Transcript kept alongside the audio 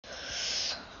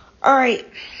Alright,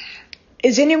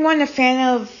 is anyone a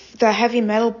fan of the heavy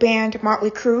metal band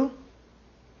Mötley Crüe?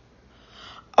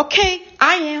 Okay,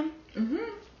 I am.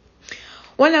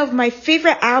 One of my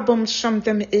favorite albums from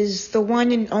them is the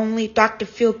one and only Dr.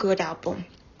 Feelgood album.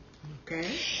 Okay.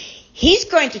 He's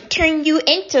going to turn you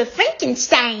into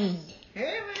Frankenstein.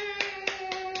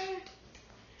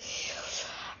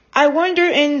 I wonder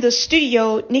in the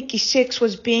studio, Nikki Sixx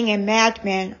was being a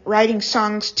madman, writing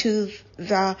songs to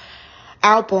the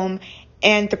album,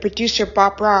 and the producer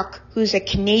Bob Rock, who's a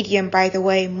Canadian by the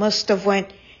way, must have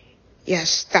went,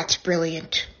 yes, that's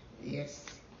brilliant. Yes,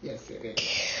 it is.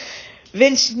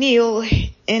 Vince Neil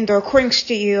in the recording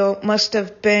studio must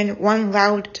have been one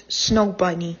loud snow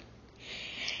bunny.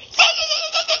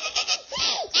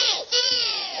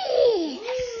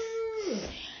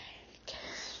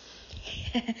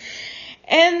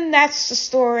 And that's the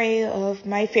story of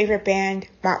my favorite band,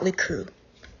 Mötley Crüe.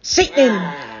 Satan!